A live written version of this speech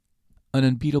An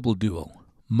Unbeatable Duo,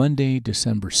 Monday,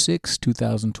 December 6,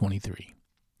 2023.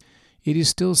 It is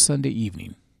still Sunday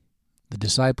evening. The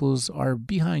disciples are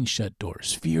behind shut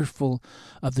doors, fearful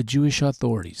of the Jewish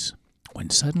authorities, when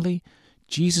suddenly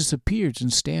Jesus appears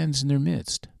and stands in their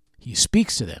midst. He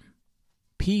speaks to them.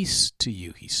 "Peace to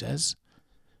you," he says.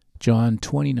 John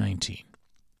 20:19.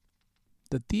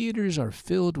 The theaters are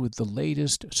filled with the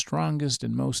latest, strongest,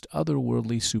 and most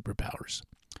otherworldly superpowers.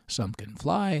 Some can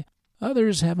fly.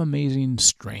 Others have amazing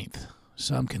strength.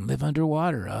 Some can live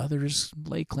underwater. Others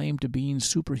lay claim to being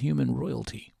superhuman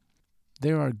royalty.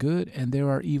 There are good and there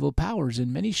are evil powers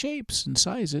in many shapes and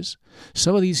sizes.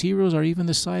 Some of these heroes are even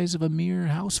the size of a mere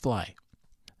housefly.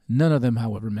 None of them,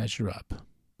 however, measure up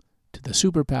to the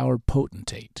superpower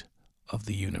potentate of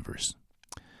the universe.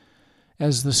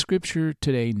 As the scripture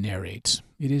today narrates,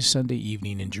 it is Sunday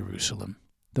evening in Jerusalem.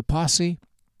 The posse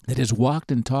that has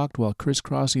walked and talked while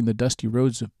crisscrossing the dusty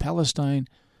roads of Palestine,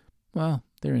 well,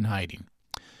 they're in hiding.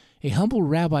 A humble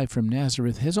rabbi from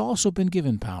Nazareth has also been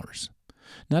given powers.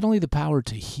 Not only the power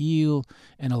to heal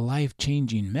and a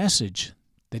life-changing message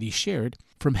that he shared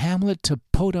from Hamlet to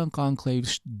podunk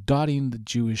enclaves dotting the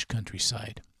Jewish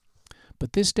countryside.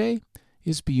 But this day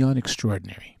is beyond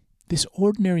extraordinary. This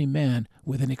ordinary man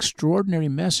with an extraordinary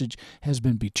message has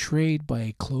been betrayed by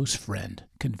a close friend,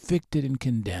 convicted and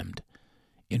condemned,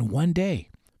 in one day,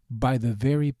 by the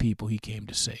very people he came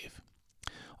to save.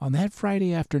 On that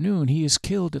Friday afternoon, he is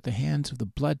killed at the hands of the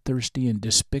bloodthirsty and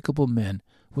despicable men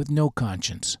with no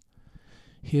conscience.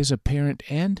 His apparent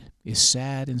end is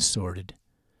sad and sordid.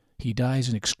 He dies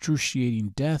an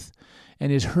excruciating death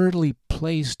and is hurriedly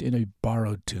placed in a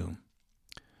borrowed tomb.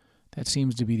 That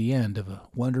seems to be the end of a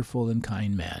wonderful and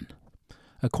kind man.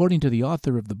 According to the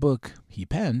author of the book he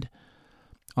penned,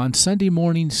 on Sunday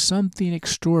morning something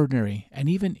extraordinary and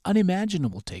even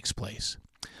unimaginable takes place.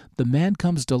 The man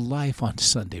comes to life on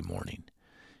Sunday morning.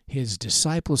 His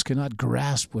disciples cannot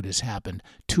grasp what has happened.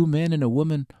 2 men and a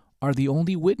woman are the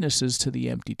only witnesses to the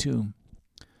empty tomb.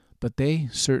 But they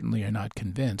certainly are not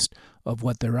convinced of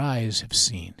what their eyes have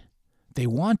seen. They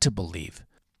want to believe.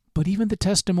 But even the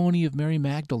testimony of Mary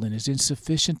Magdalene is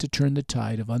insufficient to turn the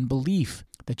tide of unbelief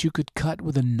that you could cut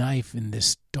with a knife in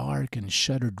this dark and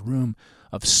shuttered room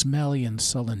of smelly and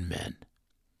sullen men.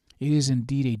 It is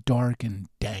indeed a dark and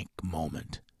dank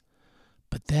moment.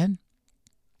 But then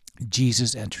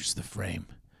Jesus enters the frame.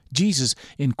 Jesus,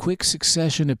 in quick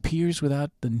succession, appears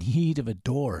without the need of a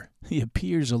door. He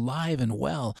appears alive and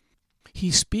well.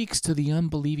 He speaks to the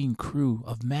unbelieving crew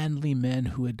of manly men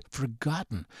who had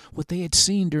forgotten what they had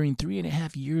seen during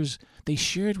 3.5 years they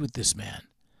shared with this man.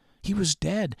 He was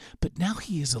dead, but now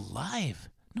he is alive.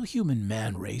 No human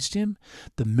man raised him.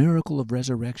 The miracle of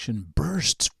resurrection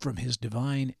bursts from his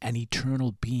divine and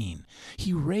eternal being.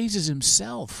 He raises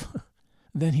himself.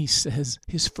 Then he says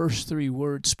his first 3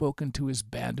 words spoken to his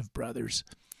band of brothers.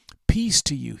 "Peace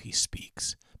to you," he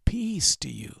speaks. "Peace to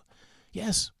you."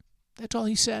 Yes, that's all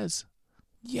he says.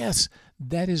 Yes,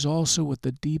 that is also what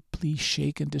the deeply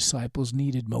shaken disciples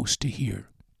needed most to hear.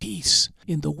 Peace.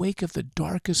 In the wake of the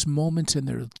darkest moments in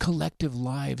their collective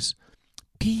lives,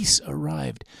 peace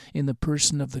arrived in the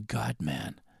person of the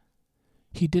God-man.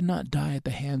 He did not die at the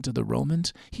hands of the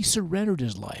Romans. He surrendered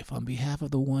his life on behalf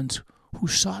of the ones who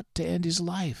sought to end his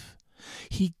life.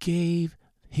 He gave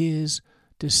his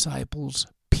disciples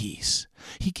peace.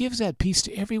 He gives that peace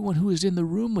to everyone who is in the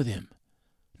room with him.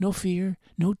 No fear,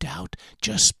 no doubt,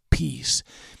 just peace.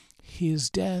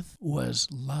 His death was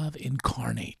love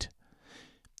incarnate.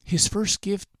 His first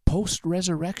gift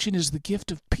post-resurrection is the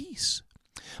gift of peace.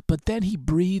 But then he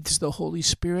breathes the Holy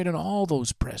Spirit on all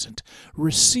those present.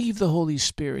 "Receive the Holy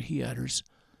Spirit," he utters.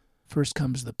 First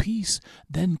comes the peace,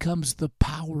 then comes the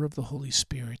power of the Holy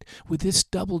Spirit. With this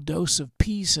double dose of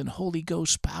peace and Holy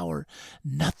Ghost power,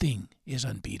 nothing is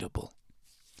unbeatable.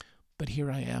 But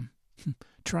here I am,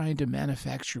 trying to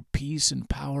manufacture peace and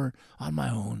power on my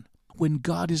own, when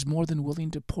God is more than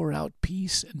willing to pour out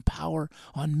peace and power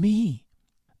on me.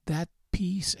 That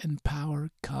peace and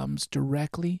power comes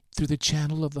directly through the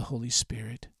channel of the Holy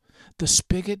Spirit. The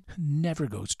spigot never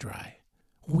goes dry.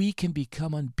 We can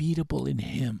become unbeatable in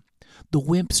Him. The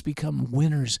wimps become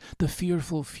winners. The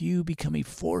fearful few become a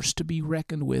force to be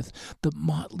reckoned with. The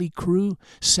motley crew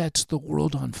sets the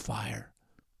world on fire.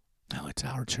 Now it's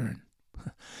our turn.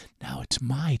 Now it's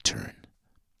my turn.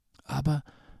 Abba,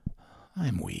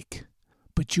 I'm weak,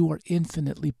 but you are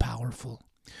infinitely powerful.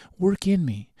 Work in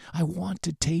me. I want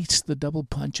to taste the double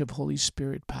punch of Holy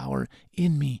Spirit power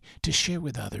in me to share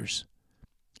with others.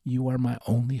 You are my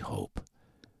only hope.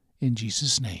 In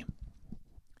Jesus' name,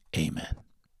 amen.